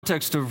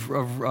Context of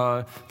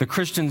the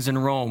Christians in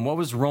Rome. What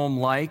was Rome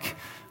like?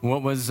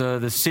 What was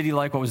the city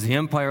like? What was the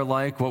empire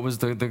like? What was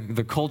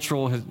the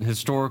cultural,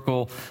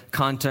 historical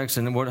context,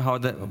 and how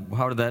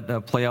did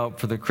that play out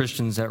for the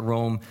Christians at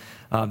Rome?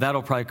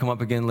 That'll probably come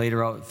up again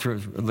later on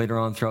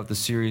throughout the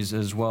series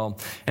as well.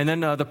 And then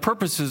the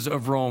purposes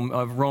of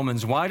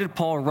Romans. Why did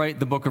Paul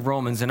write the book of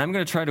Romans? And I'm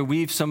going to try to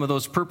weave some of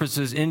those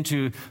purposes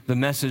into the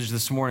message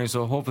this morning,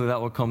 so hopefully that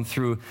will come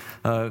through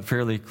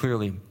fairly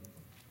clearly.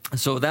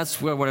 So that's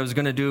what I was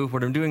going to do.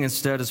 What I'm doing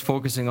instead is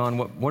focusing on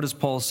what does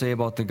Paul say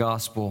about the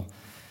gospel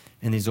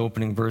in these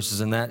opening verses,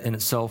 and that in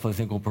itself, I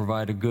think, will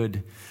provide a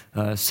good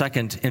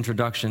second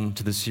introduction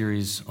to the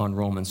series on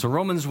Romans. So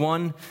Romans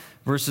 1,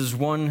 verses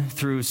 1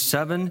 through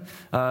 7.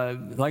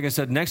 Like I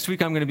said, next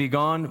week I'm going to be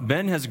gone.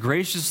 Ben has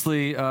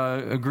graciously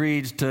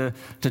agreed to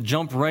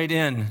jump right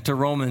in to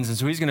Romans, and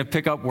so he's going to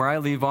pick up where I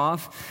leave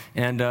off,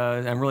 and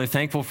I'm really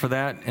thankful for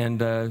that, and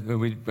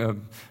we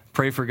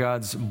pray for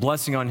God's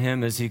blessing on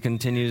him as he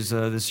continues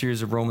the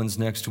series of Romans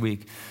next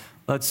week.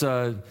 Let's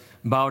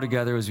bow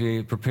together as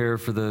we prepare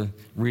for the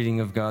reading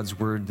of God's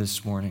word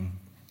this morning.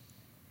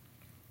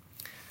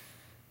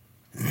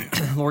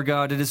 Lord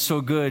God, it is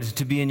so good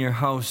to be in your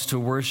house to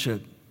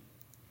worship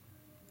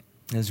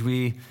as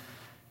we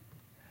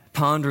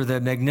ponder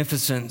the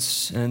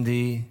magnificence and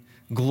the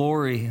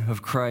glory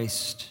of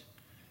Christ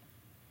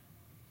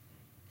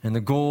and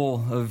the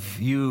goal of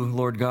you,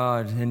 Lord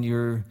God, and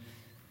your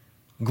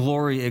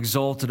glory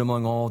exalted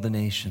among all the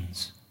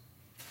nations.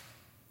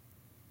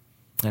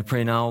 I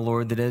pray now,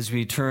 Lord, that as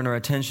we turn our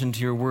attention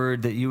to your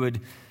word, that you would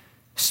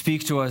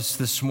speak to us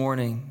this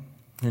morning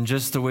in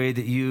just the way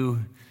that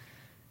you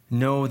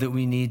know that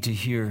we need to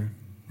hear,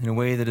 in a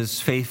way that is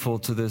faithful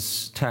to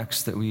this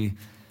text that we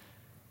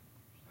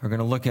are going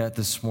to look at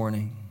this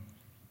morning.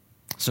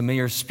 So may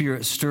your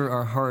Spirit stir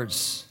our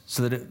hearts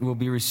so that it will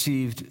be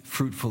received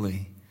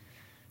fruitfully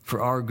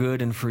for our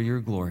good and for your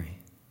glory.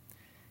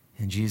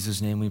 In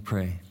Jesus' name we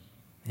pray.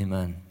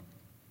 Amen.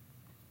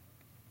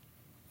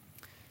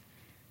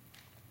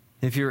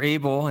 If you're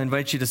able, I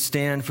invite you to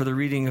stand for the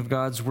reading of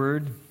God's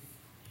word.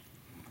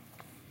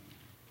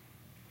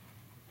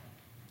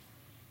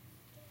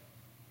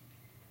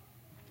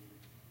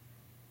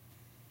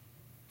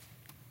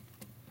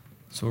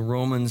 So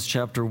Romans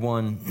chapter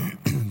 1,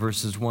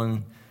 verses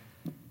 1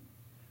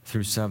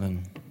 through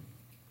 7.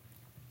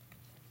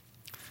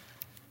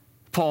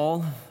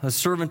 Paul, a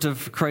servant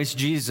of Christ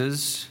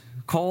Jesus,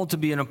 called to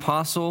be an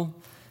apostle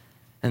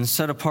and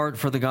set apart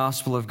for the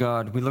gospel of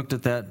God. We looked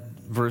at that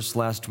verse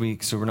last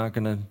week, so we're not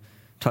going to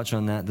touch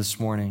on that this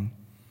morning.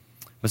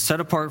 But set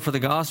apart for the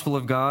gospel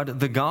of God,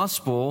 the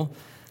gospel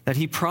that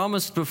he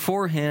promised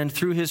beforehand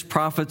through his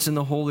prophets in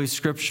the Holy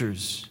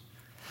Scriptures,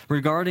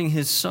 regarding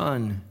his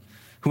Son,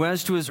 who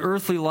as to his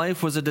earthly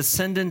life was a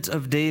descendant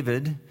of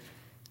David,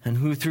 and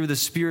who through the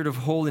Spirit of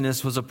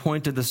holiness was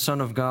appointed the Son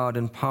of God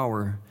in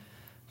power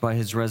by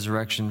his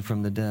resurrection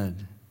from the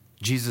dead,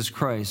 Jesus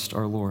Christ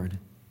our Lord.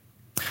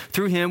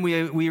 Through him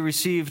we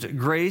received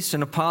grace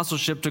and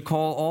apostleship to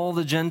call all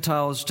the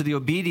Gentiles to the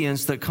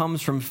obedience that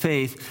comes from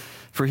faith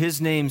for his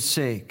name's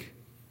sake.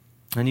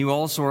 And you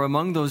also are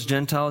among those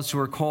Gentiles who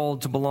are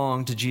called to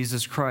belong to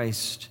Jesus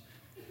Christ.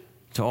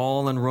 To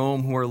all in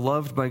Rome who are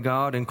loved by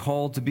God and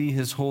called to be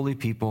his holy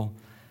people,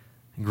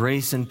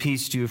 grace and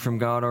peace to you from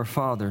God our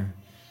Father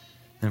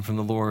and from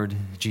the Lord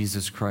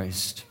Jesus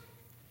Christ.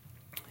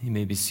 You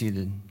may be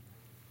seated.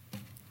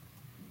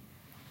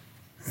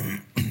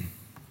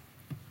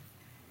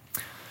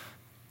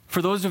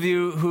 For those of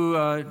you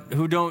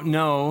who don't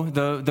know,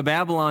 the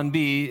Babylon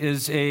Bee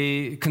is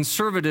a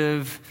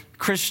conservative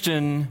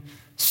Christian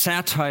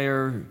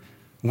satire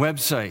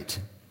website.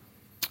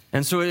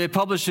 And so it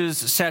publishes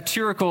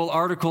satirical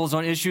articles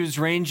on issues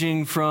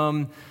ranging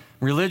from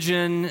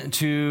religion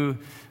to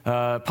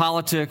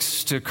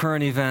politics to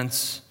current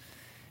events.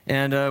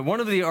 And one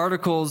of the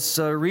articles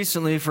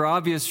recently, for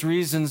obvious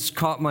reasons,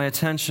 caught my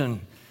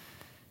attention.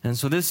 And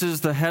so this is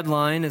the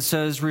headline. It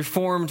says,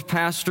 Reformed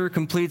Pastor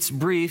Completes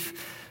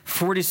Brief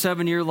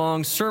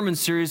 47-year-long sermon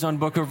series on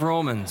Book of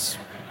Romans.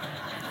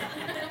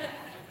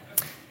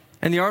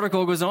 And the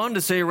article goes on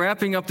to say,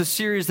 wrapping up the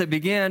series that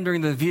began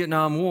during the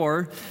Vietnam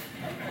War,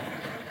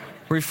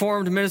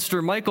 Reformed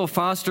minister Michael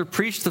Foster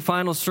preached the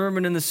final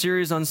sermon in the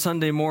series on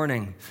Sunday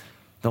morning.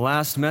 The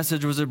last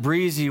message was a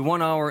breezy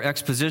 1-hour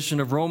exposition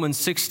of Romans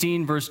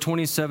 16, verse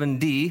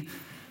 27d,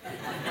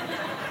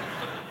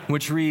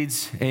 which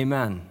reads,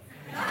 Amen.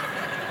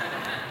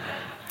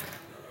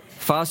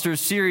 Foster's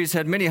series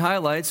had many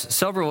highlights.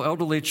 Several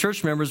elderly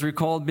church members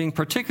recalled being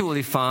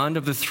particularly fond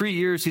of the 3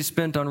 years he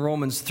spent on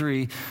Romans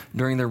 3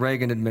 during the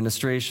Reagan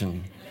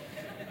administration.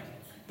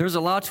 There's a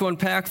lot to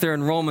unpack there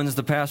in Romans,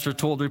 the pastor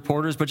told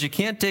reporters, but you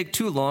can't take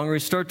too long or you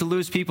start to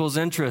lose people's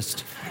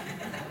interest.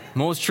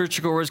 Most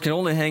churchgoers can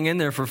only hang in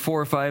there for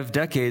 4 or 5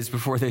 decades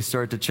before they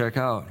start to check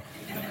out.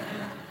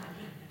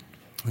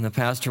 And the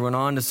pastor went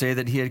on to say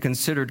that he had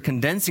considered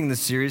condensing the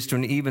series to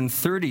an even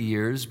 30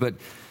 years, but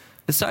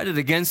decided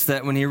against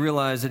that when he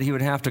realized that he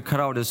would have to cut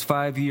out his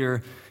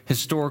 5-year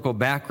historical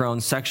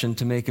background section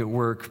to make it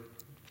work.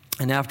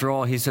 And after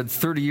all, he said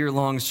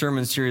 30-year-long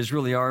sermon series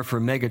really are for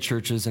mega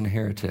churches and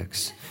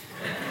heretics.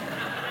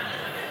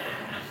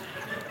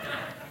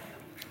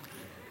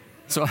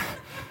 So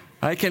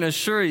I can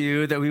assure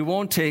you that we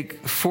won't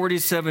take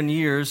 47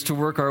 years to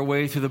work our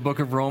way through the book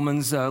of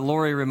Romans.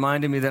 Lori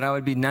reminded me that I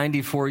would be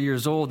 94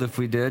 years old if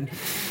we did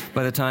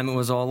by the time it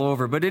was all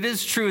over. But it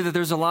is true that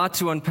there's a lot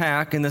to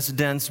unpack in this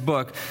dense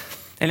book.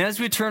 And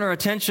as we turn our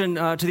attention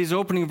to these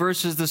opening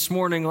verses this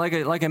morning,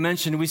 like I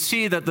mentioned, we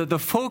see that the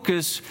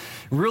focus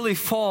really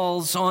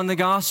falls on the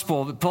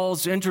gospel.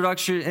 Paul's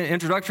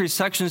introductory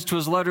sections to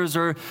his letters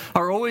are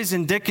always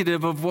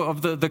indicative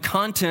of the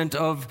content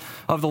of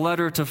the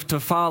letter to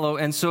follow.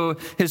 And so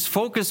his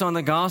focus on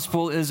the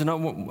gospel is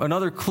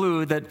another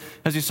clue that,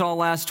 as we saw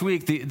last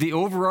week, the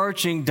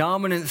overarching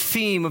dominant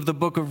theme of the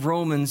book of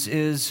Romans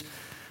is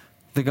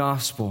the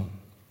gospel.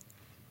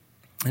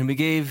 And we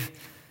gave,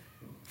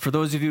 for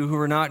those of you who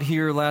were not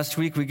here last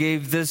week, we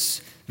gave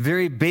this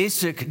very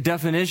basic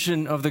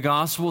definition of the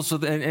gospel. So,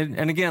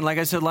 and again, like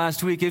I said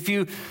last week, if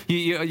you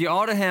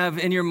ought to have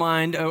in your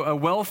mind a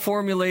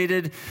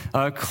well-formulated,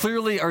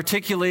 clearly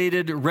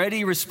articulated,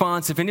 ready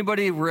response if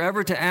anybody were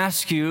ever to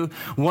ask you,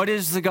 what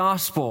is the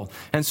gospel?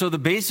 And so the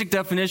basic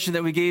definition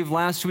that we gave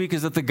last week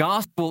is that the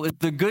gospel is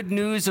the good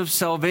news of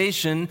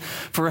salvation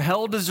for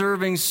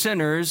hell-deserving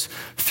sinners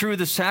through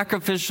the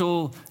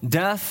sacrificial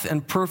death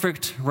and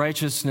perfect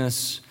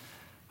righteousness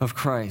of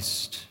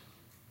Christ.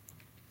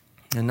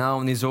 And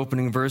now in these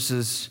opening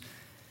verses,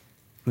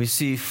 we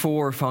see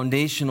 4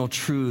 foundational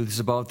truths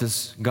about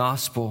this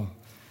gospel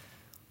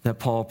that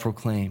Paul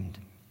proclaimed.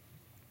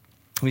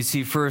 We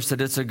see first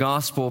that it's a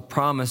gospel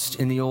promised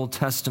in the Old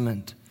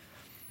Testament.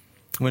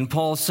 When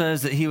Paul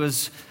says that he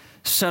was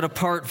set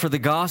apart for the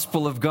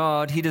gospel of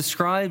God, he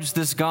describes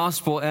this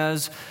gospel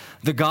as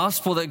the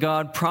gospel that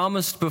God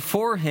promised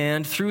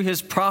beforehand through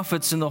his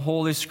prophets in the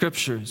Holy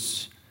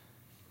Scriptures.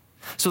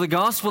 So the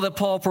gospel that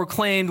Paul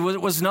proclaimed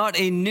was not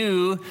a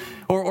new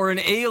or an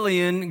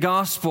alien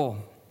gospel.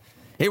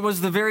 It was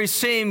the very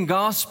same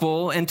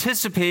gospel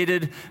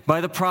anticipated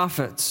by the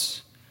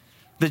prophets.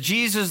 The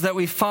Jesus that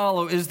we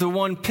follow is the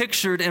one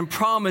pictured and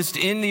promised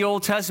in the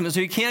Old Testament.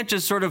 So you can't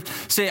just sort of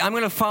say, I'm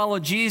going to follow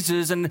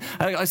Jesus and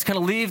I just kind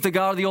of leave the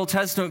God of the Old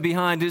Testament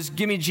behind. Just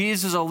give me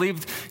Jesus, I'll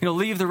leave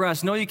the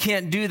rest. No, you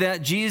can't do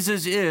that.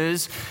 Jesus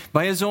is,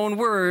 by his own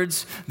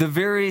words, the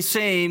very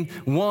same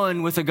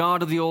one with the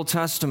God of the Old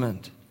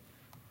Testament.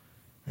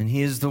 And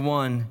he is the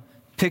one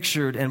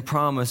pictured and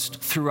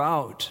promised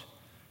throughout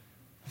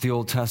the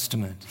Old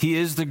Testament. He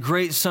is the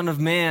great Son of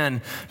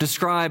Man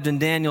described in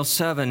Daniel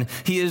 7.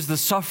 He is the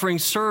suffering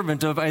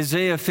servant of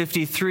Isaiah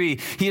 53.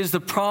 He is the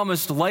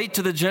promised light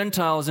to the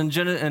Gentiles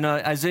in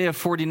Isaiah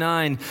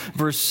 49,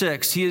 verse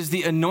 6. He is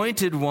the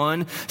anointed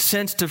one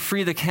sent to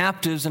free the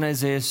captives in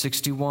Isaiah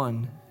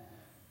 61.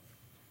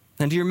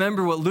 And do you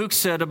remember what Luke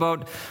said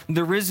about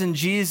the risen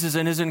Jesus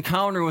and his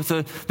encounter with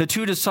the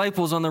 2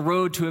 disciples on the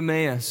road to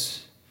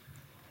Emmaus?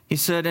 He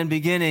said, and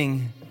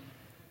beginning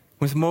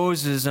with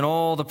Moses and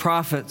all the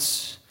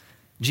prophets,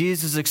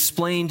 Jesus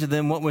explained to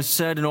them what was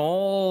said in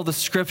all the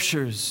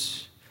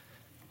scriptures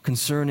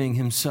concerning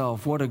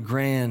himself. What a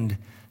grand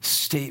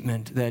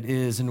statement that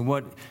is, and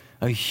what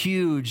a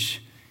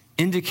huge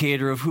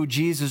indicator of who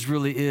Jesus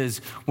really is.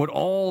 What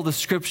all the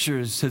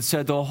scriptures had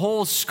said, the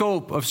whole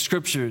scope of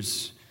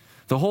scriptures,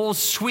 the whole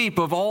sweep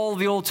of all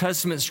the Old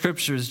Testament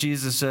scriptures,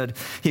 Jesus said,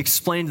 he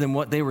explained to them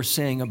what they were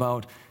saying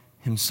about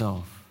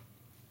himself.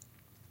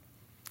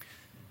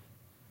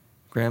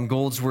 Graham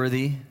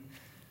Goldsworthy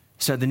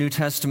said the New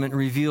Testament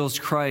reveals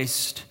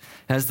Christ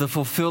as the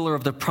fulfiller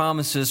of the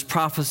promises,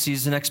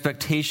 prophecies, and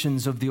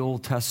expectations of the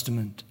Old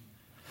Testament.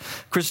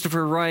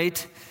 Christopher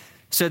Wright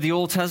said the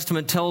Old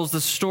Testament tells the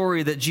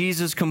story that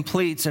Jesus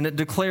completes, and it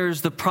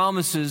declares the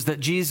promises that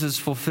Jesus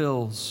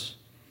fulfills.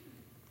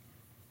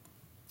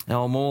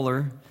 Al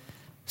Mohler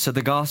said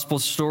the gospel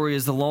story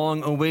is the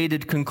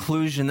long-awaited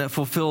conclusion that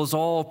fulfills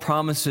all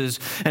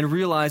promises and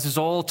realizes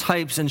all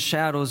types and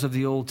shadows of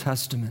the Old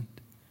Testament.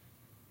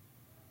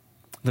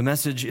 The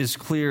message is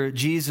clear.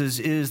 Jesus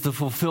is the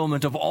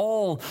fulfillment of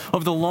all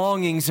of the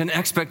longings and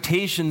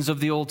expectations of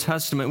the Old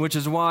Testament, which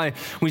is why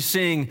we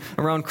sing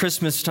around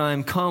Christmas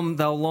time, "Come,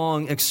 thou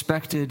long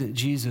expected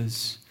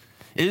Jesus."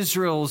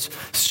 Israel's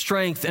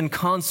strength and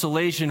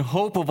consolation,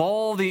 hope of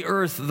all the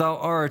earth thou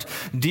art,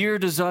 dear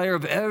desire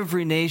of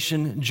every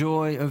nation,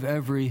 joy of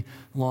every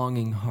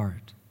longing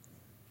heart.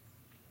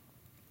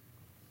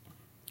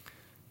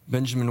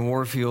 Benjamin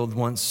Warfield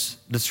once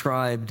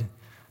described,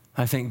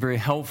 I think very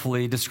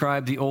helpfully,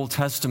 described the Old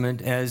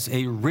Testament as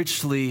a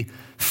richly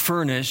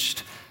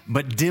furnished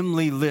but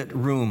dimly lit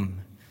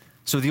room.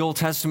 So the Old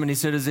Testament, he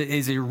said,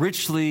 is a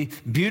richly,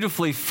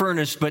 beautifully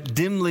furnished but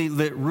dimly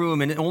lit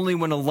room. And only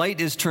when a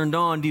light is turned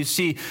on do you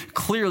see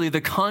clearly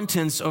the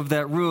contents of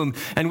that room.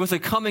 And with the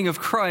coming of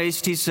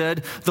Christ, he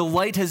said, the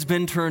light has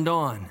been turned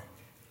on.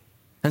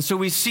 And so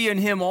we see in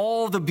him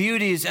all the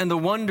beauties and the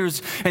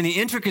wonders and the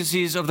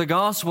intricacies of the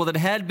gospel that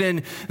had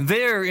been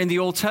there in the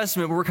Old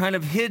Testament, but were kind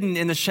of hidden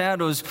in the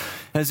shadows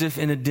as if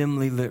in a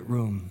dimly lit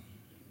room.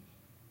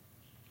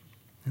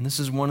 And this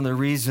is one of the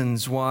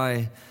reasons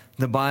why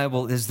the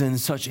Bible is then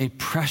such a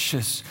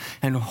precious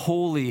and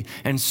holy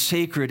and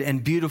sacred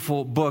and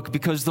beautiful book,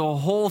 because the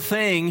whole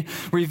thing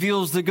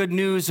reveals the good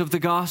news of the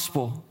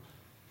gospel.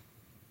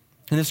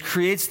 And this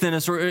creates in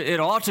us, or it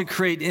ought to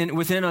create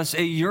within us,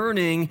 a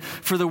yearning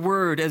for the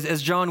Word.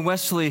 As John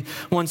Wesley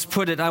once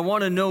put it, I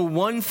want to know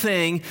one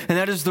thing, and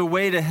that is the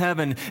way to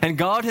heaven. And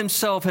God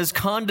himself has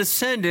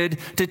condescended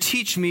to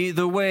teach me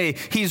the way.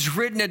 He's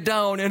written it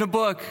down in a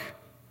book.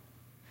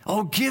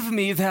 Oh, give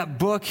me that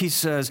book, he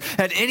says.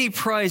 At any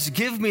price,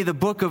 give me the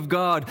book of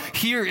God.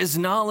 Here is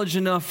knowledge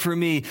enough for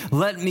me.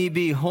 Let me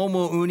be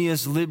homo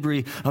unius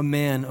libri, a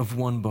man of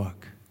one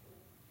book.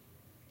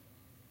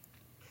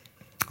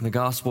 The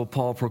gospel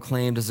Paul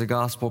proclaimed is the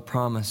gospel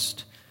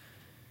promised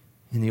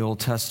in the Old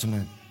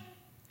Testament.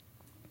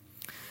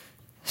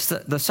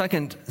 The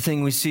second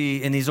thing we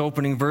see in these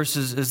opening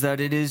verses is that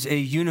it is a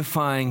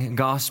unifying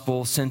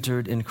gospel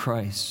centered in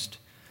Christ.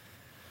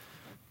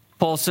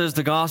 Paul says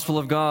the gospel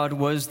of God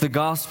was the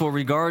gospel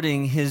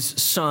regarding his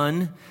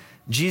Son,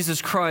 Jesus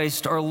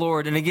Christ, our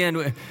Lord. And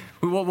again,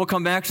 we'll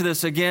come back to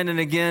this again and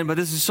again, but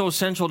this is so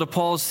central to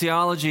Paul's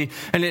theology.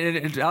 And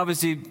it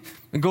obviously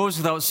goes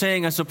without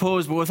saying, I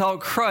suppose, but without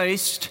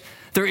Christ,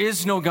 there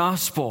is no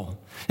gospel.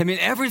 I mean,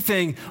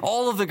 everything,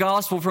 all of the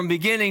gospel from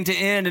beginning to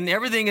end and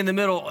everything in the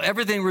middle,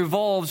 everything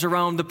revolves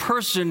around the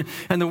person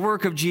and the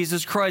work of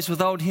Jesus Christ.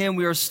 Without him,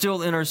 we are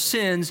still in our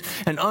sins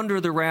and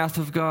under the wrath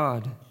of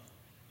God.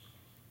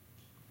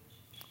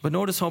 But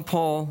notice how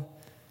Paul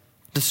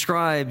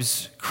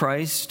describes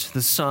Christ,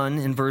 the Son,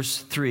 in verse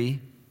 3.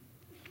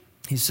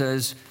 He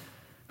says,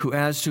 who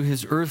as to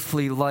his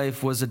earthly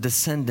life was a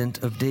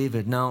descendant of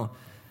David. Now,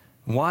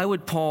 why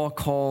would Paul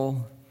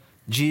call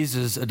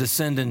Jesus a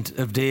descendant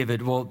of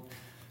David? Well,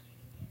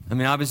 I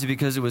mean, obviously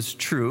because it was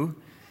true.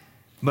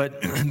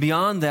 But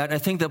beyond that, I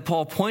think that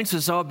Paul points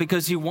this out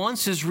because he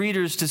wants his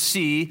readers to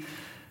see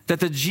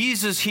that the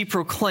Jesus he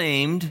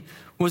proclaimed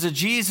was a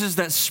Jesus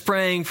that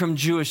sprang from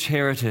Jewish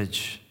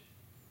heritage.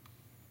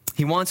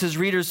 He wants his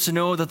readers to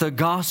know that the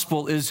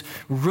gospel is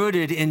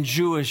rooted in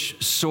Jewish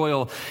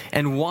soil.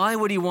 And why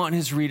would he want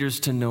his readers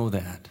to know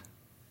that?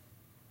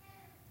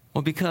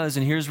 Well, because,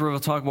 and here's where we'll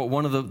talk about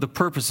one of the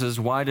purposes.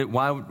 Why did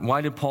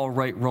Paul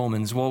write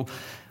Romans? Well,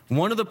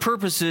 one of the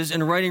purposes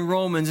in writing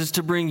Romans is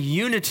to bring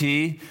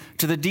unity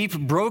to the deep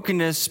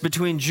brokenness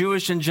between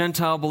Jewish and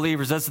Gentile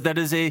believers. That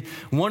is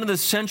one of the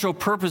central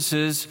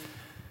purposes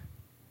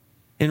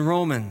in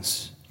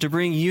Romans, to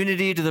bring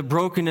unity to the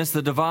brokenness,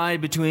 the divide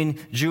between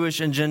Jewish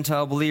and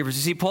Gentile believers.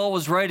 You see, Paul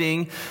was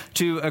writing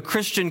to a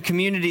Christian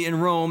community in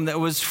Rome that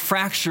was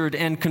fractured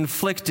and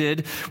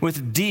conflicted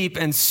with deep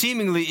and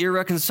seemingly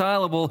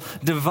irreconcilable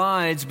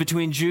divides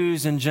between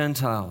Jews and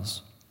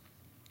Gentiles.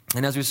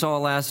 And as we saw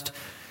last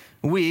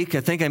week,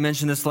 I think I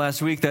mentioned this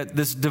last week, that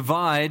this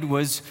divide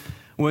was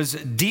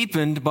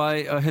deepened by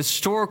a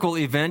historical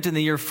event in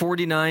the year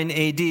 49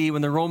 AD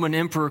when the Roman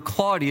Emperor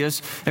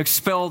Claudius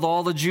expelled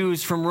all the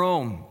Jews from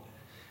Rome.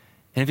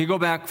 And if you go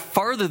back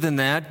farther than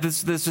that,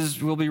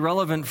 this will be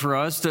relevant for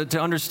us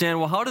to understand,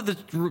 well, how did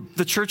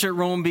the church at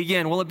Rome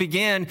begin? Well,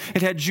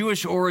 it had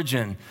Jewish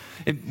origin.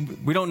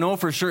 We don't know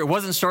for sure. It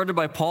wasn't started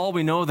by Paul,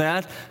 we know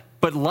that.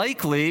 But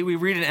likely, we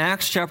read in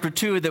Acts chapter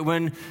 2 that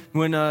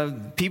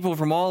when people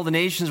from all the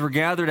nations were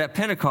gathered at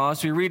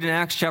Pentecost, we read in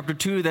Acts chapter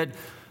 2 that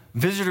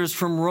visitors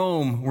from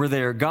Rome were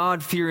there.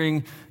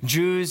 God-fearing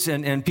Jews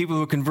and people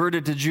who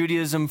converted to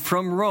Judaism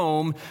from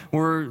Rome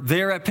were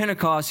there at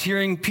Pentecost,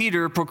 hearing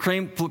Peter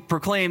proclaim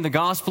the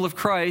gospel of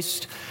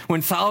Christ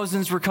when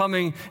thousands were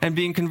coming and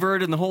being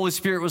converted, and the Holy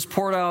Spirit was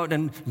poured out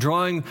and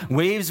drawing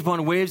waves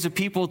upon waves of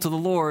people to the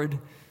Lord.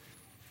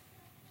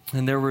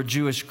 And there were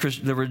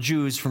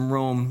Jews from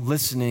Rome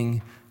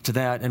listening to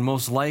that, and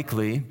most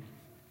likely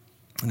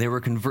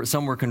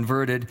some were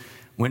converted,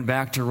 went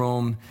back to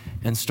Rome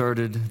and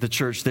started the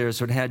church there.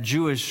 So it had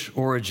Jewish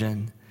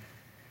origin.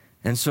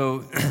 And so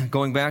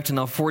going back to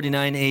now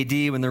 49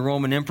 AD, when the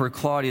Roman Emperor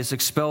Claudius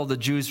expelled the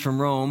Jews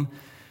from Rome,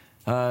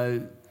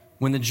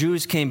 when the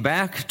Jews came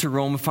back to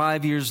Rome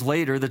 5 years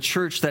later, the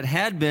church that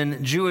had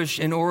been Jewish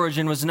in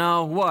origin was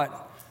now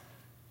what?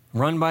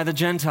 Run by the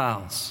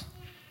Gentiles.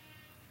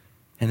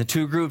 And the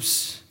two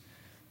groups,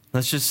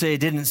 let's just say,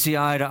 didn't see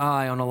eye to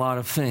eye on a lot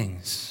of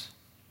things.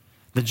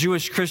 The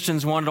Jewish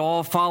Christians wanted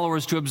all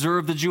followers to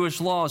observe the Jewish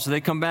law, so they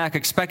come back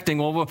expecting,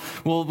 well,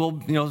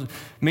 we'll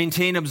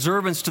maintain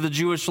observance to the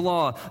Jewish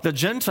law. The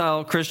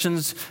Gentile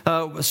Christians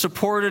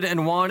supported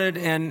and wanted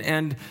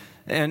and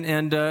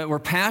were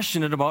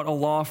passionate about a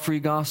law-free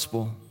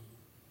gospel.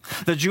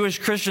 The Jewish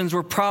Christians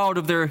were proud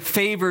of their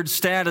favored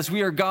status.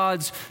 We are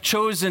God's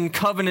chosen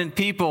covenant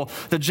people.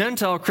 The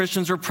Gentile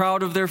Christians were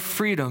proud of their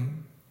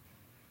freedom.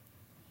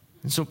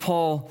 And so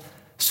Paul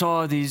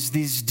saw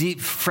these deep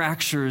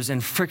fractures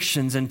and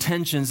frictions and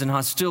tensions and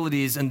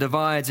hostilities and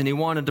divides, and he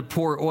wanted to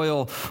pour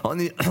oil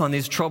on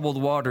these troubled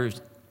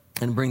waters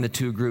and bring the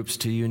two groups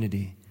to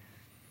unity.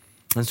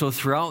 And so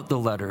throughout the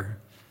letter,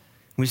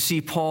 We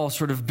see Paul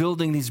sort of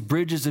building these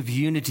bridges of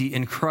unity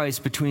in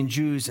Christ between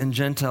Jews and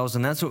Gentiles,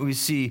 and that's what we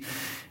see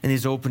in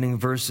these opening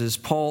verses.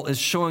 Paul is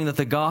showing that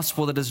the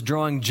gospel that is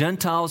drawing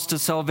Gentiles to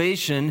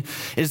salvation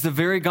is the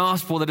very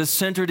gospel that is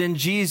centered in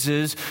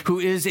Jesus, who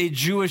is a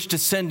Jewish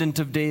descendant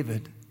of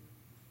David.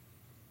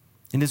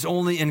 It is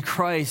only in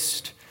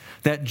Christ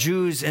that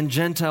Jews and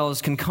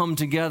Gentiles can come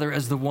together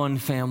as the one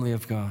family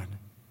of God.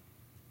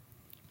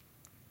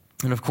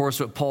 And of course,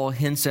 what Paul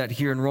hints at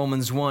here in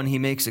Romans 1, he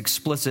makes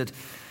explicit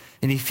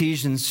in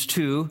Ephesians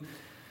 2.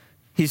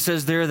 He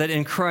says there that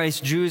in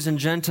Christ, Jews and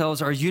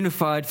Gentiles are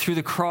unified through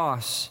the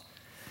cross.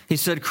 He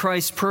said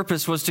Christ's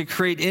purpose was to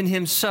create in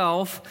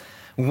himself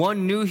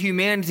one new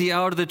humanity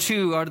out of the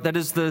two, that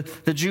is the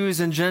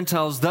Jews and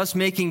Gentiles, thus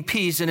making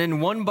peace, and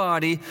in one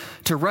body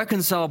to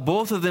reconcile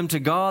both of them to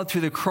God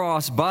through the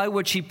cross, by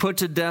which he put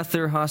to death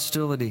their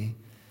hostility.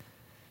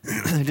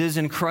 It is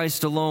in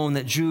Christ alone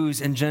that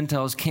Jews and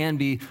Gentiles can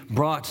be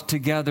brought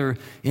together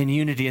in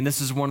unity, and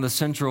this is one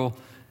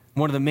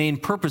of the main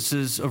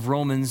purposes of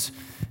Romans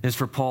is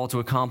for Paul to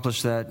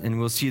accomplish that, and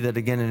we'll see that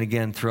again and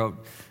again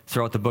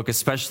throughout the book,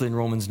 especially in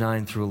Romans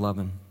 9 through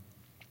 11.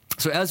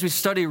 So as we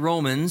study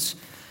Romans,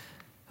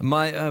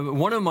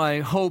 one of my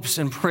hopes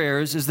and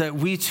prayers is that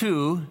we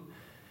too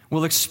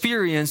will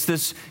experience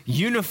this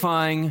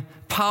unifying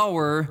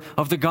power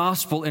of the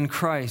gospel in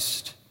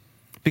Christ.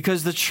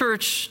 Because the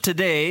church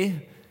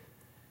today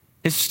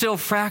is still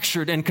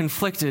fractured and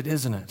conflicted,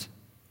 isn't it?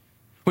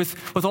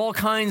 With all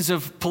kinds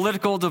of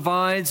political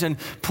divides and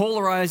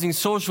polarizing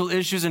social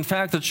issues. In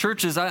fact, the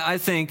church I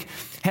think,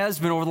 has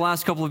been over the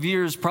last couple of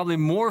years probably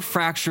more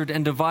fractured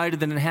and divided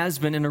than it has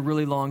been in a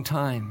really long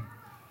time.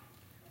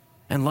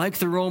 And like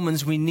the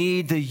Romans, we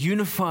need the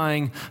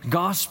unifying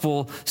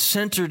gospel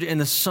centered in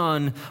the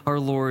Son, our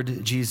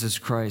Lord Jesus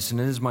Christ. And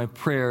it is my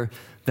prayer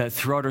that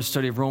throughout our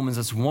study of Romans,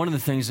 that's one of the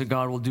things that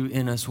God will do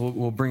in us,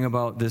 will bring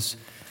about this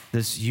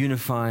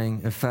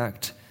unifying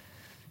effect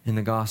in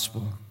the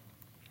gospel.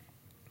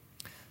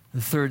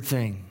 The third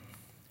thing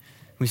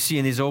we see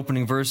in these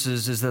opening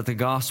verses is that the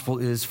gospel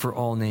is for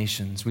all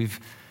nations. We've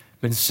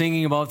been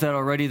singing about that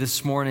already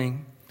this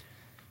morning.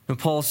 And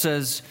Paul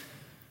says,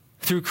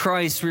 through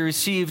Christ we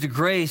received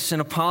grace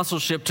and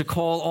apostleship to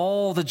call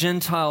all the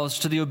Gentiles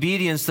to the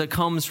obedience that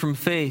comes from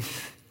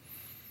faith.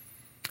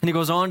 And he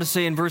goes on to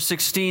say in verse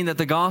 16 that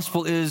the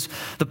gospel is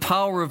the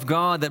power of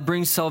God that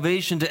brings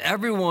salvation to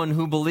everyone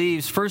who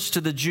believes, first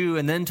to the Jew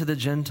and then to the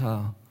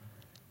Gentile.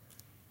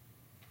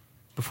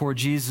 Before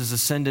Jesus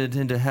ascended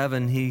into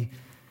heaven, he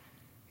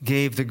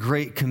gave the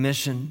Great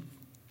Commission.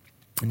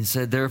 And he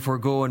said, therefore,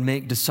 go and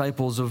make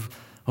disciples of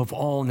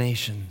all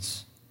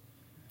nations.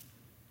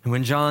 And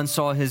when John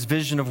saw his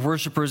vision of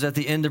worshipers at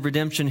the end of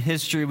redemption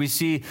history, we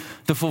see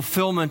the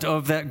fulfillment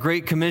of that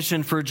Great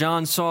Commission. For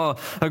John saw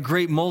a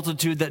great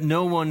multitude that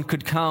no one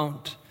could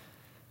count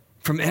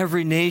from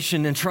every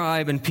nation and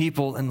tribe and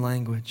people and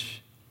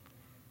language.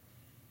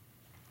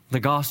 The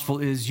gospel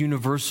is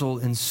universal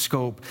in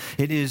scope.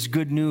 It is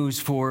good news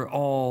for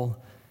all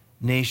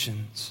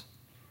nations.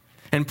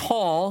 And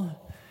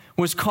Paul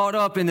was caught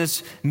up in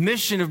this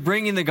mission of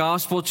bringing the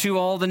gospel to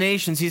all the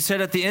nations. He said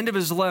at the end of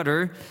his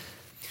letter,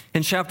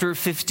 in chapter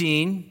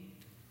 15,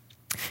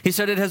 he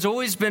said, it has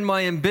always been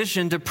my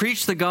ambition to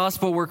preach the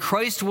gospel where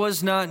Christ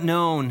was not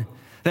known.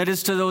 That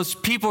is, to those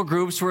people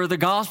groups where the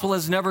gospel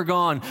has never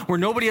gone, where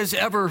nobody has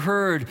ever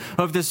heard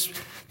of this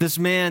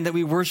man that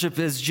we worship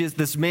as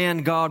this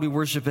man God we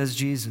worship as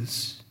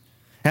Jesus.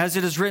 As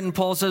it is written,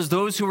 Paul says,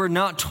 those who are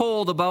not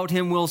told about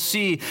him will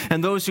see,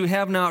 and those who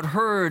have not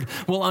heard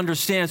will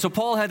understand. So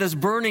Paul had this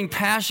burning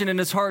passion in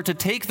his heart to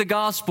take the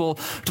gospel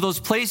to those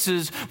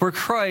places where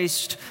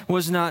Christ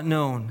was not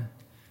known.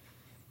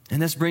 And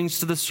this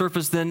brings to the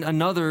surface then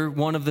another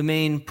one of the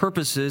main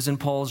purposes in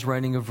Paul's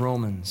writing of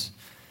Romans.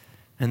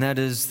 And that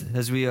is,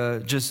 as we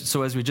just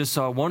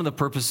saw, one of the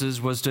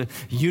purposes was to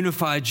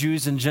unify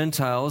Jews and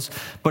Gentiles,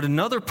 but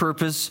another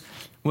purpose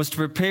was to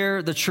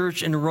prepare the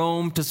church in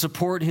Rome to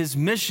support his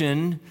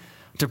mission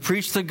to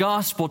preach the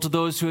gospel to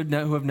those who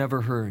have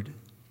never heard.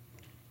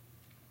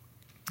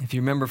 If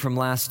you remember from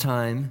last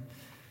time,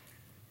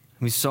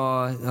 we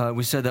said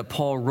that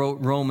Paul wrote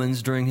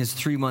Romans during his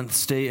 3-month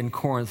stay in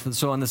Corinth. And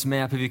so on this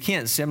map, if you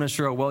can't see, I'm not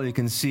sure how well you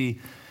can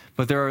see,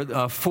 but there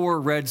are 4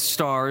 red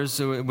stars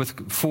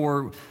with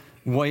 4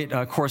 white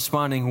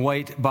corresponding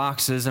white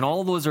boxes, and all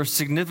of those are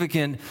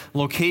significant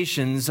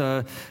locations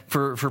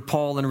for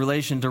Paul in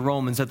relation to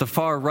Romans. At the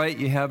far right,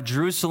 you have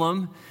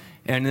Jerusalem,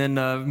 and then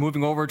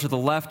moving over to the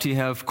left, you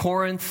have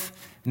Corinth,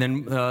 and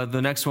then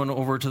the next one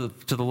over to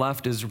the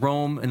left is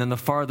Rome, and then the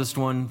farthest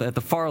one at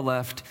the far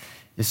left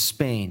is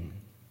Spain.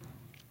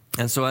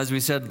 And so, as we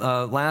said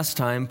last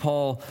time,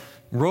 Paul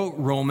wrote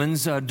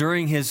Romans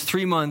during his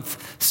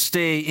 3-month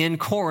stay in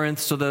Corinth.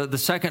 So the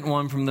second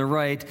one from the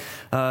right,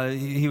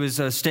 he was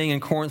staying in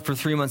Corinth for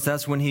 3 months.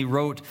 That's when he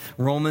wrote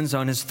Romans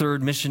on his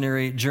 3rd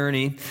missionary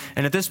journey.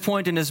 And at this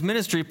point in his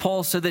ministry,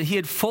 Paul said that he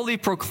had fully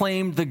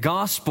proclaimed the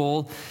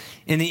gospel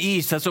in the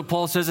east. That's what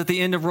Paul says at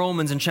the end of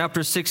Romans in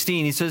chapter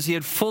 16. He says he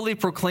had fully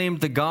proclaimed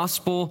the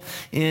gospel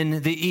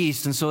in the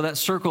east. And so that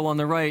circle on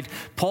the right,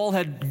 Paul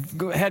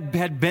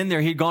had been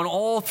there. He'd gone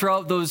all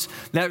throughout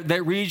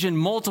that region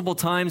multiple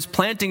times,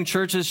 planting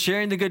churches,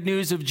 sharing the good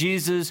news of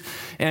Jesus,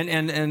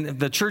 and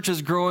the church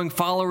is growing,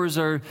 followers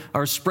are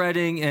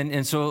spreading.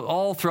 And so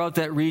all throughout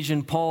that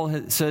region,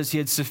 Paul says he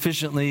had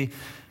sufficiently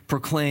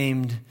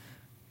proclaimed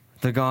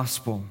the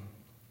gospel.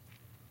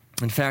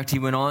 In fact, he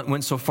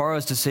went so far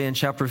as to say in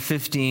chapter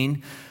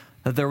 15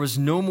 that there was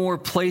no more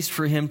place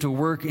for him to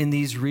work in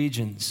these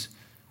regions.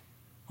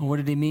 Well, what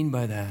did he mean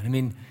by that? I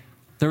mean,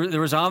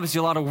 there was obviously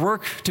a lot of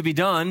work to be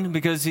done,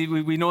 because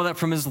we know that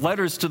from his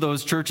letters to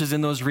those churches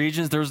in those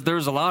regions.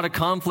 There's a lot of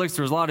conflicts.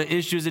 There's a lot of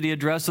issues that he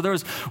addressed. So there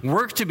was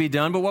work to be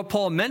done. But what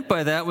Paul meant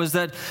by that was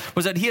that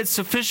he had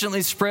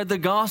sufficiently spread the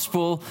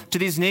gospel to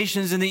these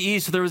nations in the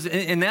east. So there was,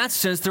 in that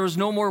sense, there was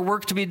no more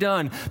work to be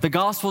done. The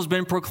gospel has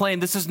been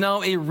proclaimed. This is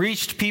now a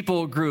reached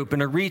people group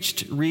in a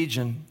reached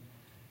region.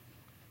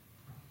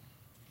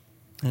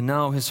 And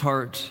now his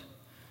heart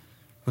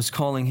was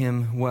calling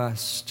him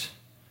west,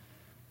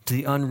 to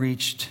the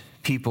unreached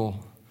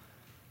people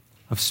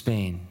of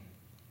Spain.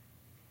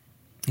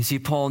 You see,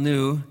 Paul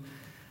knew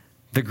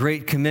the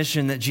great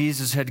commission that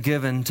Jesus had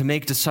given to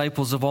make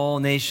disciples of all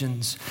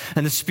nations,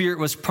 and the Spirit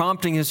was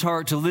prompting his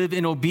heart to live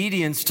in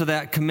obedience to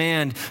that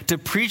command, to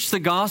preach the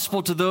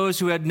gospel to those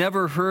who had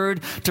never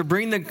heard, to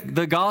bring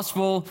the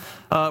gospel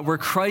where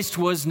Christ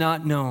was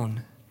not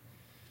known.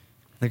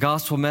 The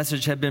gospel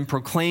message had been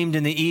proclaimed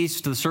in the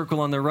east, the circle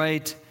on the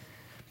right,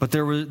 but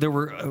there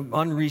were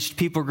unreached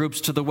people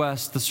groups to the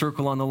west, the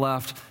circle on the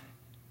left.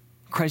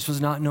 Christ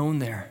was not known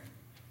there.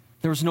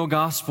 There was no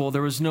gospel.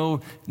 There was no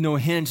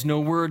hint, no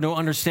word, no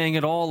understanding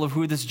at all of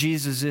who this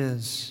Jesus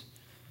is.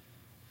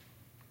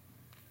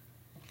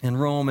 And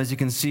Rome, as you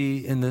can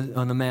see on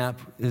the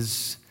map,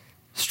 is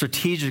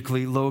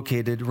strategically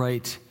located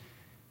right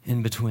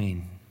in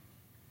between.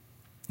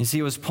 You see,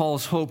 it was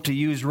Paul's hope to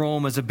use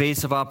Rome as a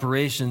base of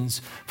operations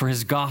for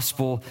his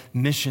gospel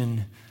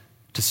mission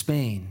to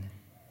Spain.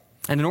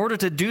 And in order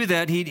to do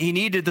that, he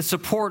needed the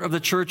support of the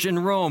church in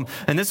Rome.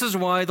 And this is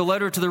why the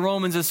letter to the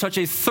Romans is such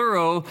a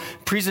thorough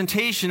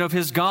presentation of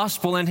his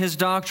gospel and his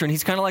doctrine.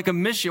 He's kind of like a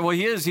mission. Well,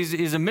 he is.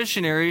 He's a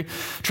missionary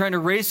trying to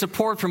raise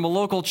support from a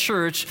local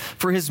church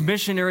for his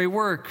missionary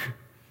work.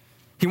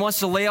 He wants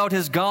to lay out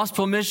his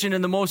gospel mission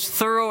in the most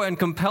thorough and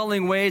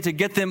compelling way to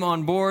get them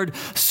on board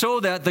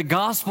so that the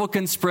gospel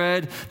can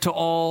spread to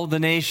all the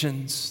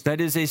nations. That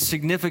is a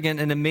significant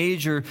and a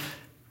major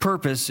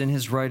purpose in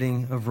his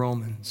writing of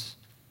Romans.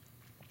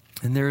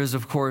 And there is,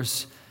 of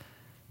course,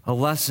 a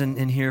lesson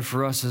in here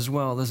for us as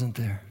well, isn't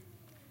there?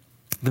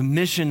 The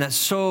mission that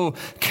so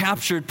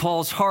captured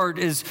Paul's heart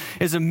is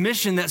a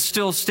mission that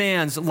still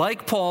stands.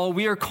 Like Paul,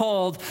 we are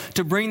called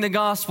to bring the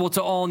gospel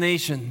to all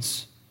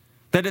nations.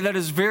 That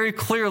is very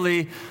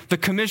clearly the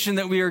commission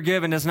that we are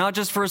given. It's not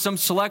just for some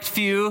select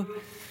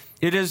few.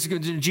 It is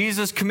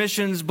Jesus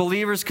commissions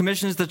believers,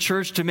 commissions the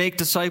church to make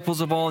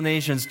disciples of all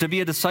nations. To be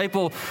a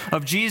disciple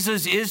of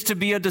Jesus is to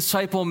be a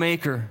disciple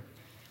maker.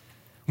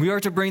 We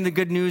are to bring the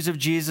good news of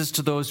Jesus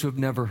to those who have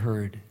never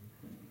heard.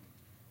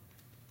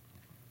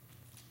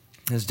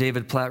 As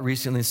David Platt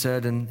recently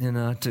said in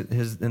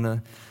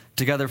the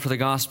Together for the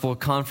Gospel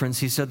conference,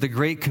 he said, the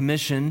Great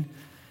Commission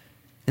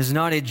is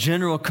not a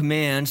general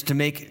command to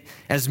make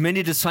as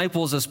many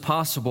disciples as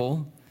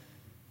possible.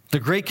 The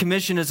Great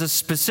Commission is a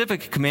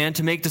specific command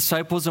to make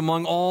disciples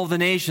among all the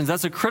nations.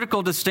 That's a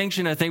critical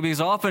distinction, I think,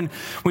 because often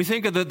we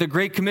think of the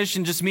Great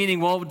Commission just meaning,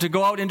 well, to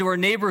go out into our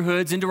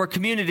neighborhoods, into our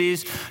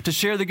communities, to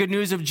share the good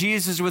news of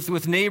Jesus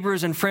with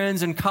neighbors and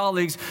friends and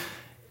colleagues.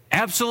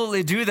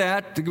 Absolutely do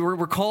that.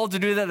 We're called to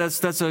do that.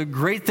 That's a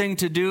great thing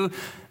to do,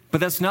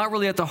 but that's not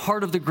really at the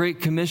heart of the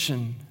Great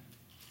Commission.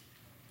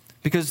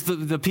 Because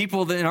the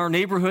people in our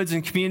neighborhoods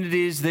and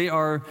communities, they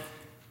are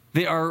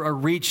a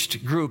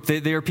reached group.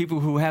 They are people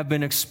who have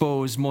been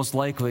exposed, most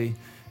likely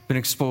been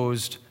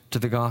exposed to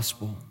the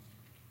gospel.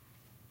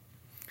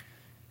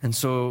 And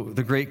so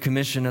the Great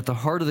Commission, at the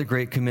heart of the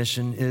Great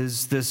Commission,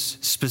 is this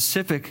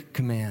specific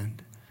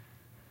command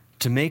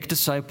to make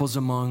disciples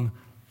among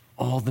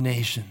all the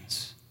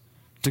nations,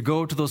 to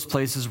go to those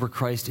places where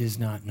Christ is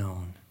not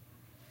known.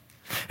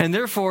 And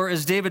therefore,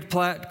 as David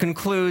Platt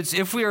concludes,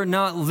 if we are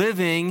not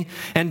living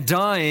and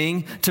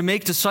dying to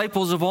make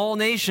disciples of all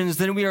nations,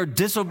 then we are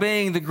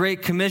disobeying the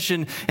Great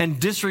Commission and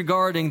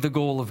disregarding the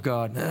goal of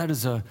God. That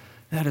is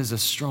a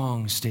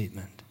strong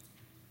statement.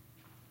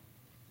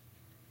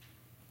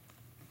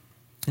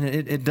 And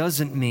it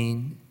doesn't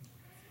mean,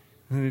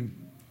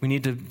 we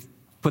need to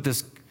put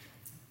this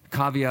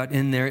caveat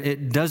in there,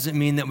 it doesn't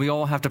mean that we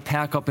all have to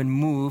pack up and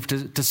move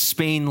to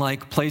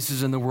Spain-like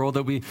places in the world,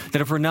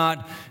 that if we're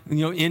not,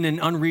 in an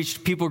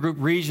unreached people group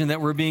region,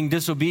 that we're being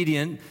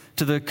disobedient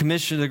to the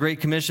commission, the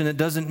Great Commission. It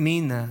doesn't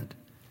mean that.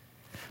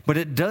 But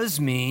it does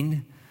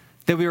mean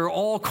that we are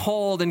all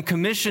called and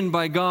commissioned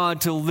by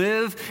God to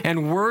live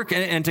and work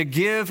and to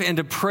give and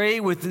to pray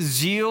with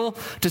zeal,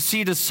 to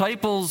see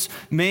disciples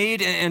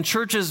made and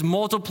churches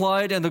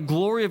multiplied and the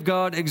glory of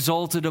God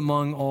exalted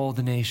among all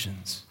the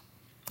nations.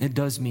 It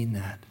does mean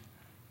that.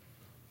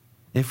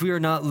 If we are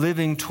not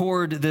living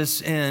toward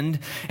this end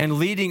and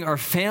leading our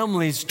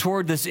families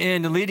toward this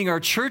end and leading our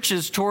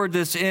churches toward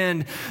this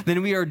end,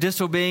 then we are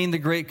disobeying the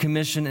Great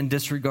Commission and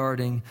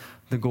disregarding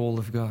the goal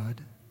of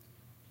God.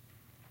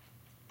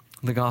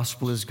 The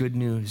gospel is good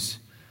news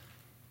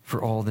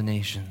for all the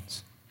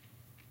nations.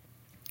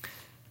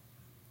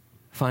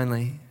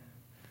 Finally,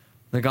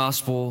 the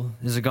gospel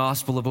is a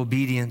gospel of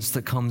obedience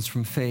that comes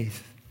from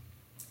faith.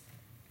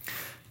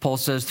 Paul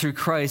says, through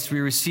Christ we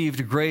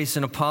received grace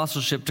and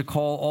apostleship to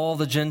call all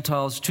the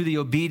Gentiles to the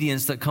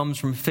obedience that comes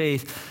from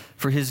faith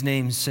for his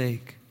name's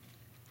sake.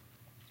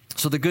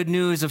 So the good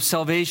news of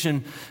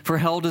salvation for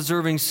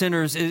hell-deserving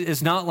sinners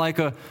is not like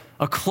a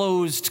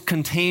closed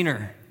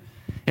container.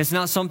 It's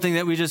not something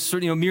that we just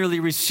merely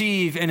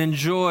receive and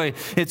enjoy.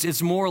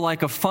 It's more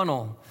like a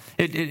funnel.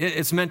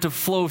 It's meant to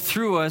flow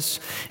through us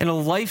in a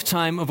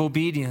lifetime of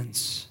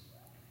obedience.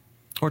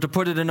 Or to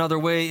put it another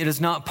way, it is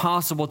not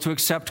possible to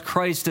accept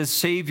Christ as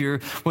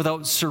Savior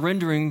without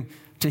surrendering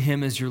to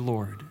him as your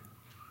Lord.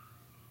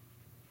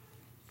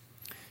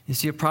 You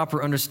see, a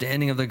proper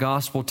understanding of the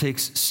gospel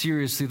takes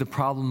seriously the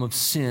problem of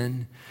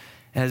sin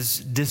as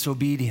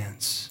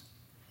disobedience.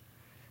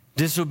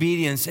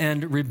 Disobedience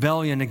and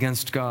rebellion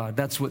against God.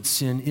 That's what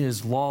sin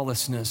is,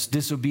 lawlessness,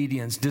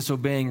 disobedience,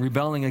 disobeying,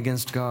 rebelling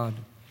against God.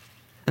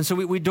 And so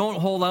we don't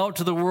hold out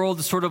to the world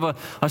as sort of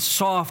a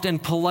soft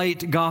and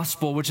polite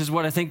gospel, which is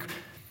what I think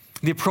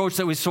the approach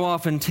that we so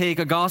often take,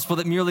 a gospel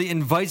that merely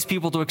invites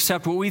people to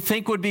accept what we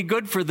think would be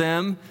good for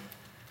them.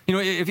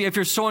 If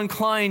you're so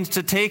inclined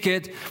to take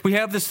it, we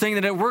have this thing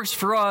that it works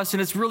for us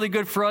and it's really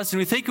good for us and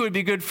we think it would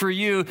be good for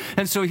you.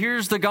 And so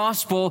here's the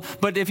gospel,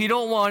 but if you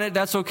don't want it,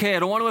 that's okay. I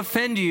don't want to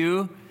offend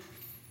you.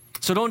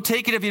 So don't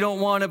take it if you don't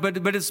want it,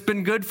 but it's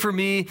been good for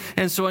me,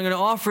 and so I'm going to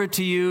offer it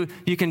to you.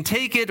 You can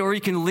take it or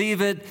you can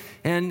leave it,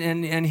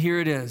 and here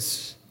it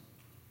is.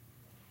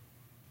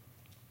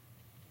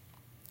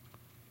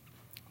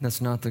 That's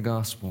not the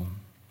gospel.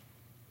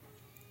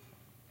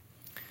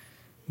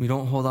 We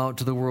don't hold out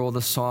to the world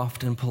a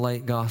soft and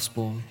polite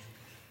gospel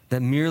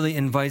that merely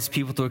invites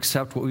people to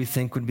accept what we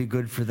think would be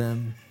good for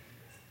them.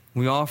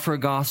 We offer a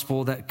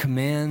gospel that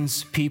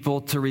commands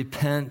people to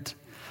repent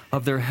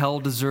of their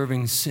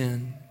hell-deserving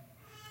sin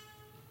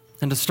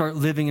and to start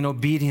living in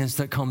obedience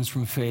that comes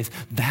from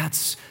faith.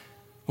 That's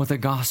what the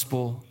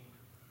gospel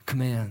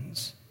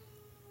commands.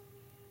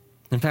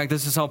 In fact,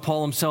 this is how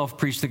Paul himself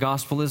preached the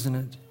gospel, isn't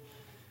it?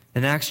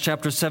 In Acts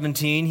chapter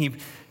 17, he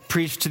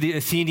preached to the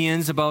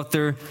Athenians about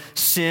their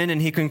sin, and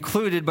he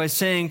concluded by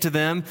saying to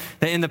them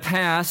that in the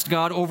past,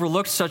 God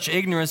overlooked such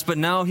ignorance, but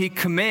now he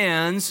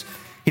commands,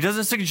 he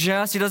doesn't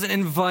suggest, he doesn't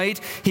invite,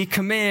 he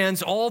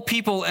commands all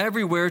people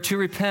everywhere to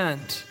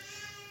repent.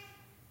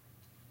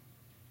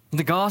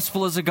 The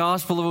gospel is a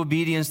gospel of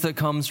obedience that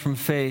comes from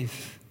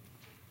faith.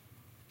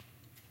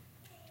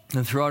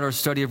 And throughout our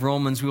study of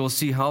Romans, we will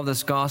see how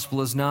this gospel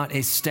is not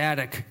a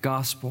static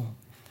gospel,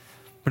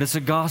 but it's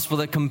a gospel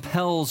that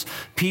compels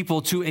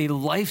people to a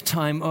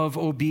lifetime of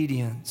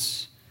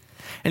obedience.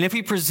 And if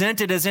we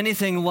present it as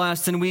anything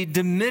less, then we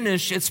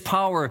diminish its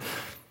power.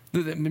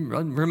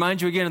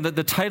 Remind you again that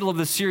the title of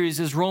the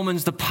series is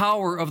Romans, the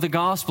Power of the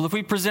Gospel. If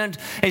we present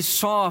a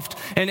soft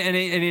and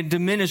a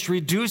diminished,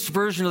 reduced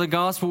version of the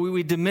gospel,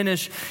 we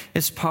diminish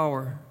its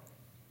power.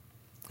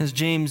 As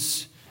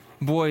James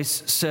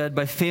Boyce said,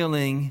 by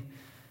failing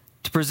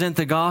to present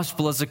the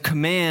gospel as a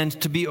command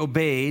to be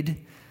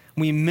obeyed,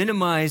 we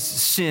minimize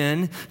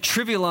sin,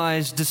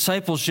 trivialize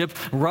discipleship,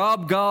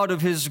 rob God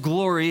of his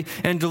glory,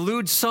 and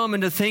delude some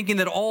into thinking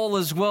that all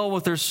is well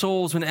with their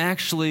souls when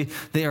actually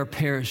they are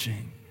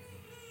perishing.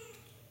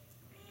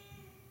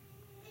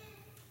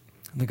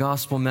 The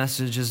gospel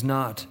message is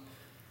not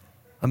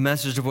a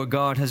message of what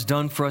God has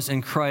done for us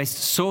in Christ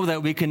so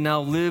that we can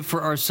now live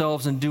for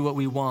ourselves and do what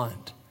we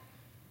want.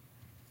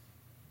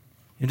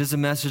 It is a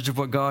message of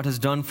what God has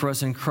done for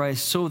us in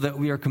Christ so that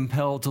we are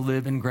compelled to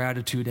live in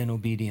gratitude and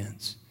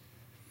obedience.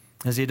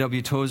 As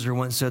A.W. Tozer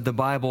once said, the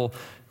Bible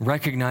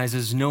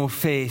recognizes no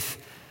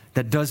faith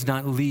that does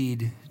not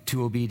lead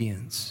to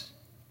obedience.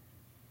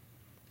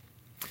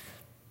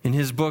 In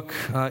his book,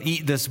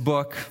 Eat This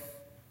Book,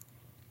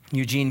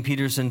 Eugene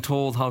Peterson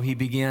told how he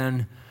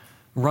began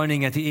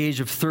running at the age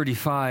of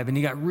 35, and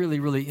he got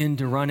really, really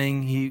into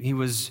running. He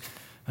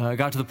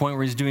got to the point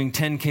where he's doing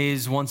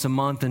 10Ks once a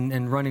month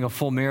and running a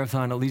full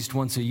marathon at least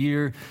once a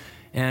year.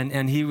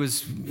 And he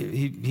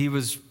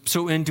was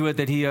so into it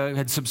that he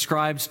had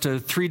subscribed to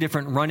 3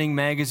 different running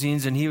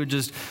magazines, and he would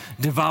just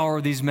devour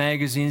these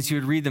magazines. He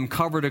would read them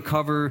cover to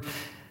cover.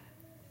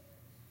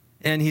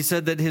 And he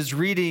said that his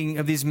reading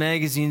of these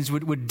magazines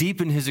would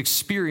deepen his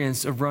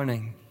experience of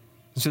running.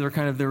 So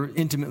they're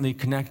intimately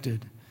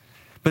connected.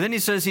 But then he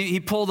says he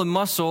pulled a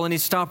muscle and he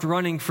stopped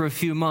running for a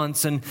few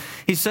months. And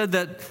he said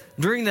that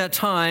during that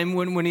time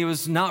when he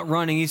was not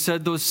running, he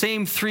said those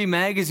same 3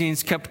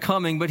 magazines kept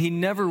coming, but he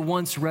never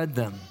once read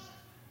them.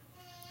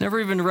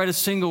 Never even read a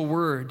single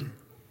word.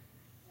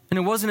 And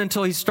it wasn't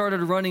until he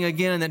started running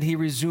again that he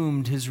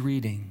resumed his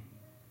reading.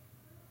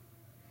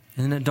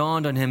 And then it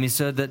dawned on him, he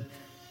said that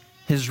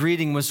his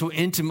reading was so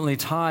intimately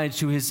tied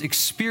to his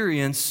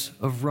experience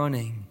of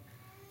running.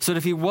 So that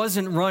if he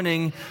wasn't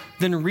running,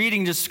 then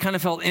reading just kind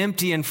of felt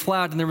empty and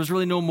flat, and there was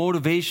really no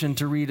motivation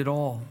to read at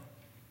all.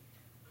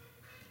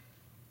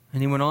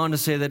 And he went on to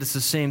say that it's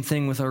the same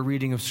thing with our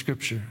reading of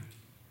Scripture.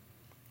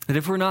 That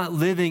if we're not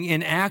living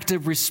in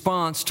active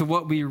response to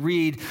what we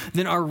read,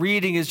 then our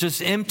reading is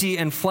just empty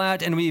and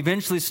flat, and we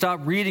eventually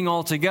stop reading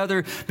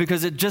altogether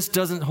because it just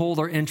doesn't hold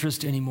our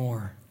interest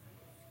anymore.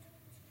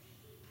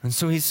 And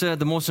so he said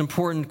the most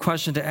important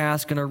question to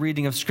ask in our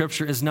reading of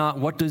Scripture is not,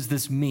 what does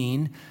this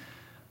mean?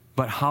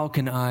 But how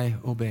can I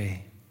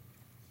obey?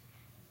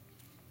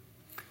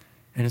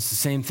 And it's the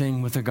same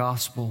thing with the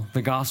gospel.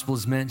 The gospel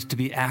is meant to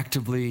be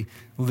actively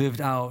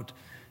lived out,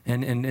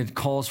 and it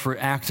calls for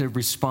active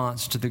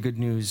response to the good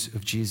news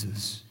of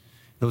Jesus.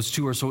 Those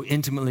two are so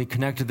intimately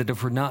connected that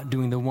if we're not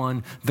doing the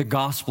one, the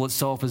gospel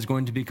itself is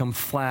going to become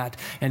flat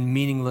and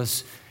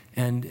meaningless,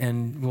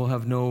 and we'll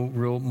have no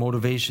real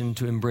motivation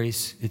to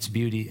embrace its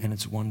beauty and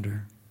its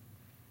wonder.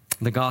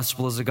 The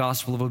gospel is a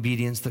gospel of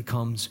obedience that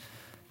comes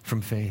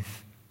from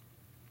faith.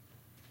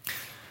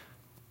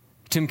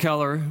 Tim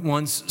Keller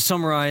once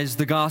summarized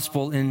the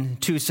gospel in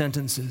 2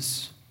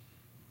 sentences.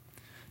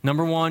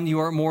 Number 1,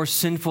 you are more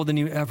sinful than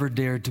you ever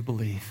dared to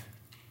believe.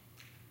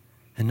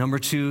 And number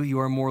 2, you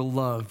are more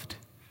loved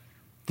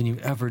than you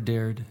ever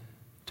dared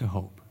to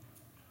hope.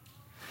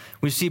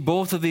 We see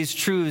both of these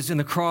truths in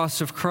the cross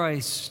of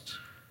Christ.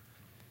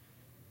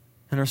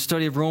 And our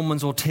study of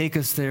Romans will take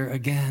us there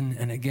again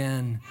and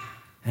again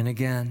and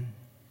again.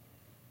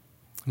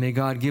 May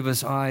God give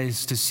us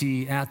eyes to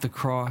see at the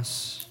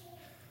cross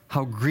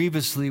how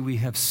grievously we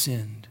have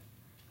sinned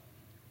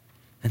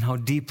and how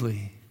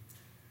deeply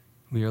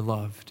we are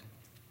loved.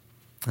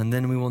 And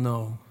then we will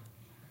know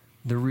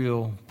the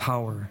real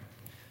power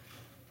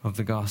of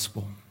the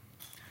gospel.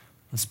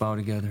 Let's bow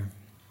together.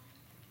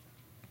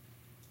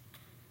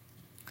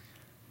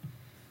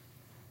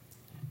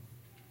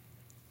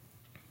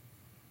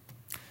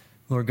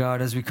 Lord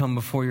God, as we come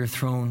before your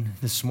throne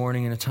this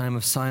morning in a time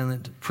of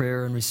silent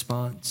prayer and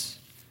response,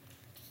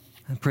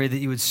 I pray that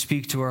you would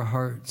speak to our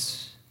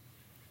hearts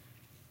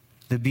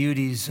the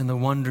beauties and the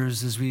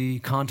wonders as we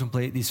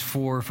contemplate these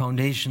 4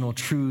 foundational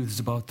truths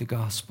about the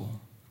gospel.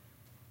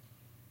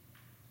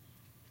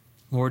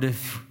 Lord,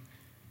 if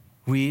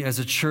we as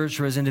a church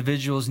or as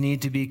individuals need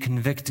to be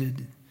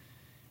convicted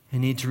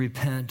and need to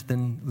repent,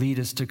 then lead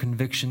us to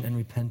conviction and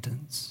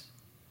repentance.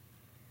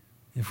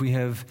 If we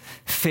have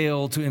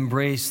failed to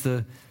embrace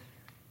the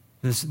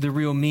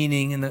real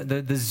meaning and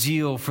the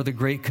zeal for the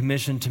Great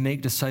Commission to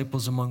make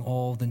disciples among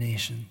all the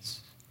nations,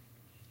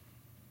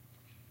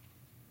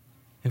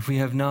 if we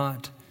have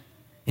not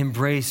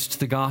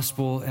embraced the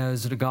gospel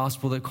as a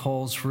gospel that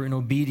calls for an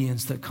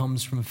obedience that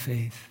comes from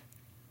faith,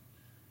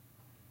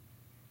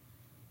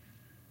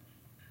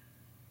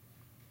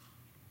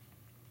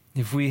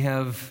 if we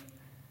have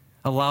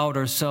allowed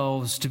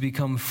ourselves to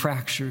become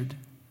fractured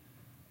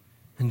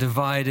and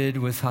divided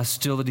with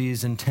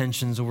hostilities and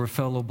tensions over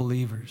fellow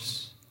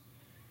believers,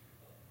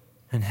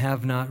 and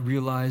have not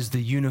realized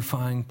the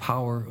unifying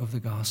power of the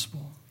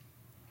gospel,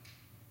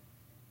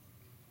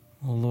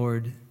 oh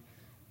Lord,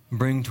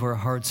 bring to our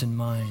hearts and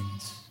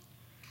minds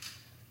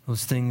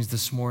those things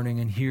this morning,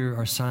 and hear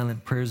our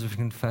silent prayers of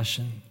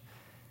confession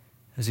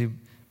as we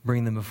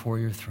bring them before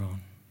your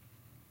throne.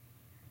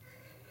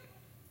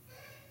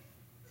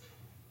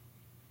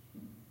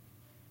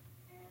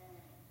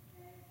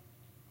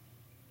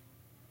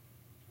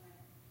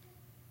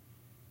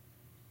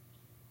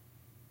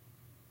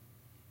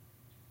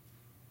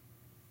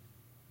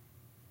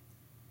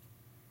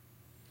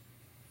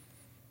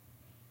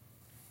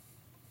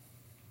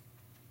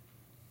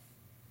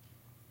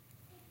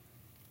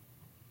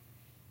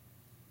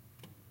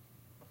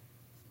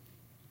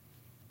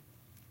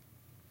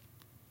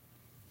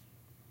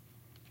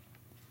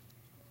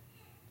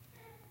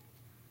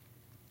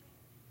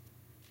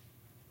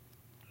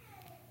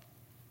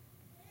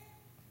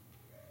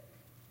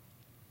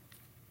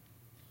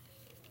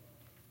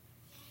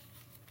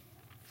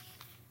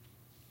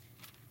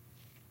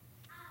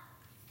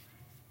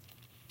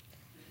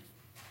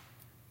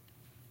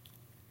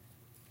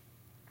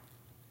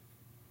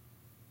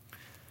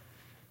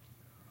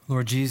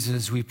 Lord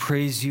Jesus, we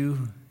praise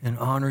you and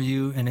honor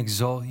you and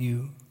exalt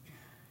you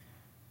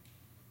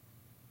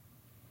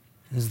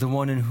as the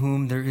one in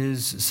whom there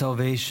is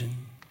salvation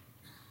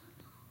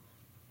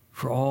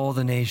for all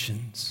the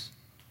nations,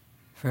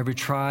 for every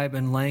tribe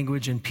and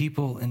language and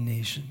people and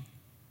nation.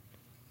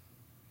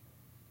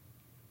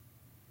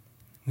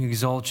 We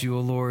exalt you, O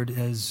Lord,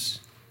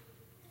 as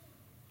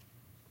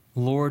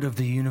Lord of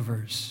the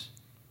universe.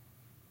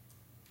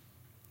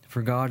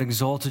 For God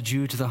exalted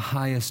you to the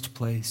highest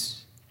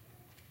place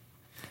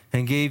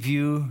and gave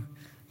you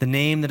the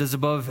name that is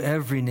above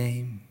every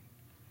name,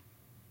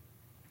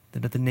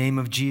 that at the name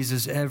of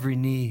Jesus every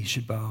knee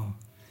should bow,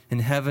 in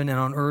heaven and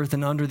on earth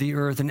and under the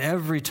earth, and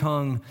every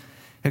tongue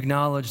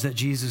acknowledge that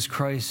Jesus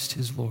Christ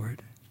is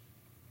Lord,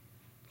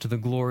 to the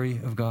glory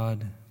of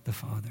God the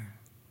Father.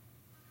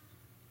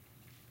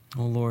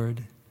 Oh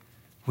Lord,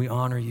 we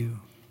honor you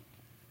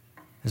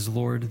as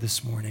Lord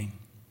this morning.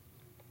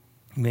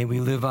 May we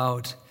live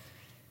out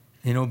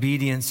in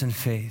obedience and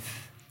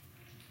faith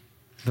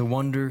the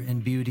wonder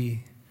and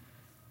beauty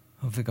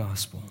of the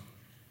gospel.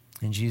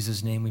 In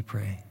Jesus' name we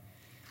pray.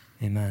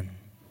 Amen.